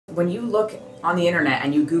When you look on the internet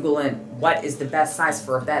and you Google in what is the best size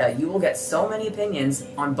for a betta, you will get so many opinions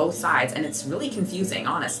on both sides, and it's really confusing,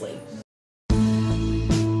 honestly.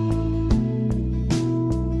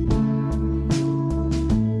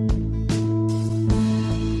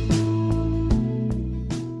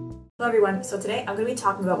 Hello everyone, so today I'm going to be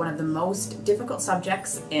talking about one of the most difficult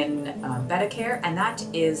subjects in betta care, and that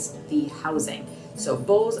is the housing. So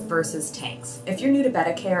bulls versus tanks. If you're new to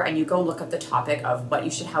betta care and you go look up the topic of what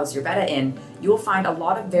you should house your betta in, you will find a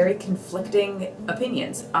lot of very conflicting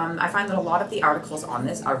opinions. I find that a lot of the articles on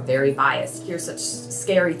this are very biased. Here's such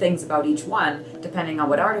scary things about each one depending on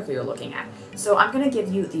what article you're looking at. So I'm going to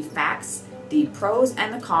give you the facts, the pros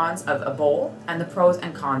and the cons of a bull, and the pros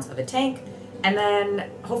and cons of a tank. And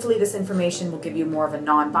then hopefully this information will give you more of a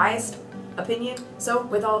non-biased opinion. So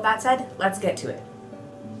with all of that said, let's get to it.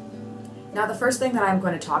 Now the first thing that I'm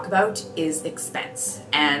going to talk about is expense.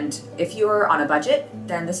 And if you're on a budget,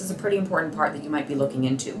 then this is a pretty important part that you might be looking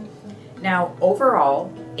into. Now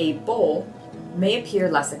overall, a bowl may appear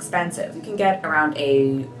less expensive. You can get around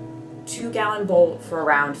a 2-gallon bowl for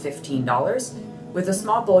around $15. With a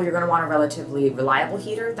small bowl, you're going to want a relatively reliable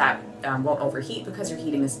heater that won't overheat because you're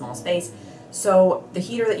heating a small space. So the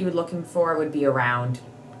heater that you would looking for would be around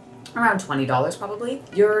 $20 probably.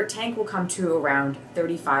 Your tank will come to around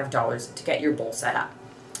 $35 to get your bowl set up.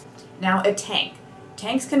 Now a tank.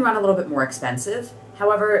 Tanks can run a little bit more expensive.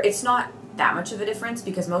 However, it's not that much of a difference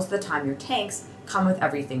because most of the time your tanks come with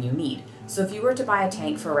everything you need. So if you were to buy a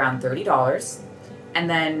tank for around $30 and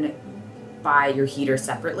then buy your heater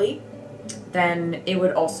separately, then it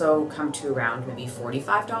would also come to around maybe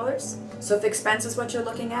 $45. So if expense is what you're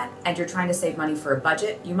looking at and you're trying to save money for a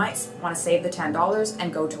budget, you might want to save the $10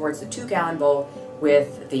 and go towards the 2-gallon bowl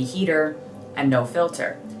with the heater and no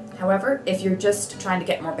filter. However, if you're just trying to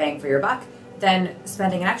get more bang for your buck, then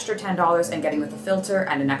spending an extra $10 and getting with a filter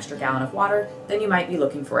and an extra gallon of water, then you might be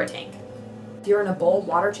looking for a tank. If you're in a bowl,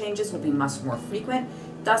 water changes will be much more frequent,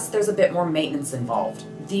 thus there's a bit more maintenance involved.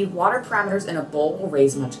 The water parameters in a bowl will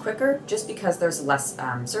raise much quicker just because there's less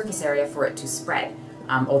surface area for it to spread,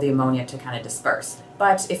 or the ammonia to kind of disperse.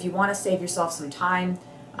 But if you want to save yourself some time,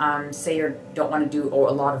 say you don't want to do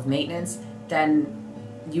a lot of maintenance, then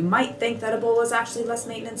you might think that a bowl is actually less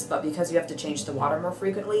maintenance, but because you have to change the water more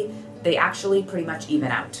frequently, they actually pretty much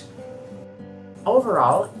even out.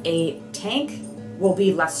 Overall, a tank will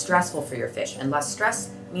be less stressful for your fish, and less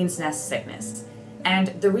stress means less sickness. And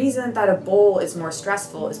the reason that a bowl is more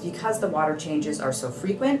stressful is because the water changes are so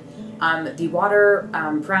frequent. The water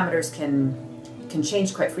parameters can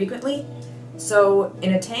change quite frequently. So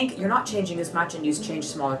in a tank, you're not changing as much and you change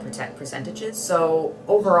smaller percentages. So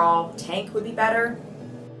overall, tank would be better.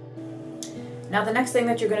 Now the next thing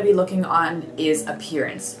that you're going to be looking on is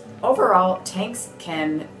appearance. Overall, tanks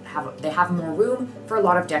have more room for a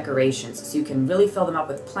lot of decorations. So you can really fill them up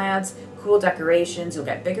with plants, cool decorations, you'll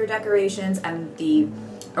get bigger decorations, and the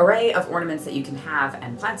array of ornaments that you can have,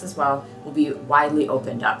 and plants as well, will be widely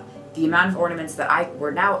opened up. The amount of ornaments that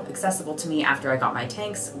were now accessible to me after I got my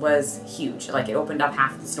tanks was huge. Like, it opened up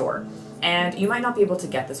half the store. And you might not be able to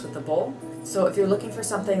get this with the bowl. So if you're looking for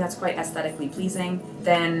something that's quite aesthetically pleasing,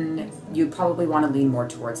 then you probably want to lean more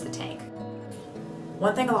towards the tank.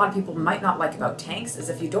 One thing a lot of people might not like about tanks is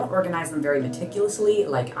if you don't organize them very meticulously,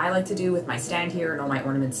 like I like to do with my stand here and all my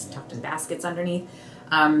ornaments tucked in baskets underneath,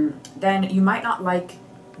 then you might not like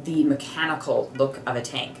the mechanical look of a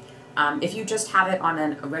tank. If you just have it on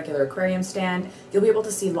a regular aquarium stand, you'll be able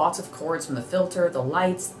to see lots of cords from the filter, the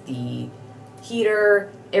lights, the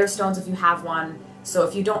heater, air stones if you have one. So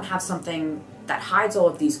if you don't have something that hides all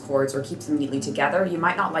of these cords or keeps them neatly together, you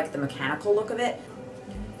might not like the mechanical look of it.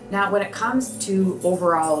 Now, when it comes to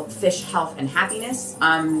overall fish health and happiness,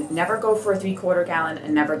 never go for a 3/4 gallon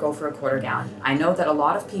and never go for a 1/4 gallon. I know that a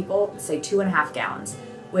lot of people say 2.5 gallons,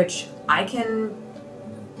 which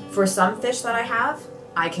for some fish that I have,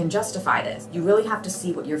 I can justify this. You really have to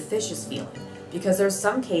see what your fish is feeling, because there's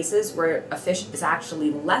some cases where a fish is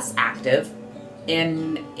actually less active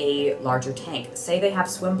in a larger tank. Say they have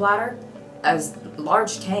swim bladder, a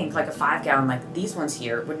large tank like a 5-gallon like these ones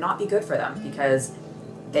here would not be good for them because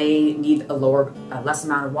they need a less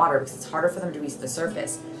amount of water because it's harder for them to reach the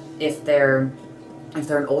surface. If they're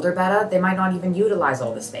an older betta, they might not even utilize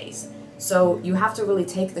all the space. So you have to really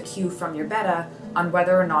take the cue from your betta on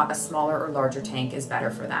whether or not a smaller or larger tank is better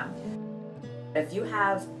for them. If you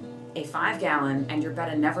have a 5-gallon and your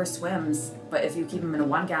betta never swims, but if you keep him in a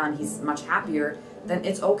 1-gallon, he's much happier, then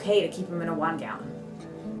it's okay to keep him in a 1-gallon.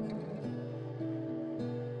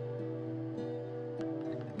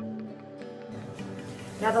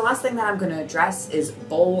 Now the last thing that I'm going to address is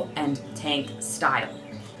bowl and tank style.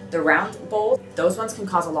 The round bowls, those ones can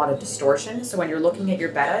cause a lot of distortion. So when you're looking at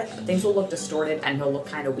your betta, things will look distorted and he'll look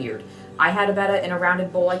kind of weird. I had a betta in a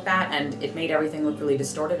rounded bowl like that and it made everything look really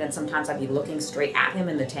distorted, and sometimes I'd be looking straight at him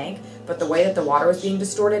in the tank, but the way that the water was being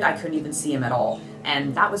distorted, I couldn't even see him at all.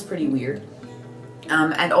 And that was pretty weird.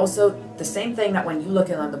 And also the same thing that when you look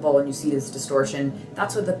in on the bowl and you see this distortion,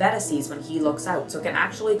 that's what the betta sees when he looks out. So it can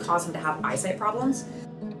actually cause him to have eyesight problems.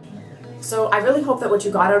 So I really hope that what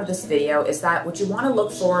you got out of this video is that what you want to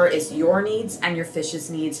look for is your needs and your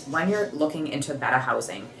fish's needs when you're looking into betta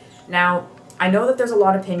housing. Now, I know that there's a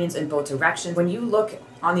lot of opinions in both directions. When you look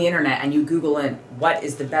on the internet and you Google in what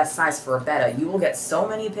is the best size for a betta, you will get so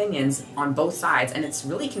many opinions on both sides, and it's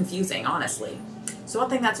really confusing, honestly. So one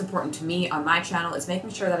thing that's important to me on my channel is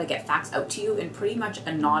making sure that I get facts out to you in pretty much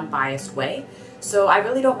a non-biased way. So I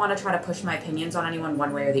really don't want to try to push my opinions on anyone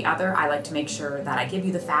one way or the other. I like to make sure that I give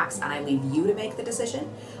you the facts and I leave you to make the decision,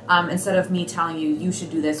 instead of me telling you, you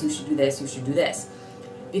should do this, you should do this, you should do this.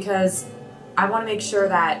 Because I want to make sure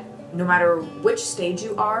that no matter which stage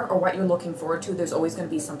you are or what you're looking forward to, there's always going to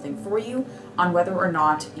be something for you on whether or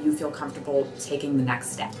not you feel comfortable taking the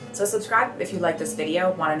next step. So subscribe if you like this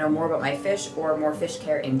video, want to know more about my fish or more fish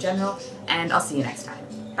care in general, and I'll see you next time.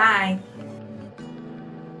 Bye!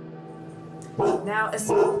 Now, I'm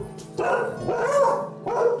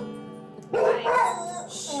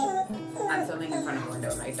filming in front of a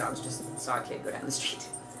window. My dogs just saw a kid go down the street.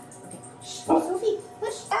 Okay. Sophie.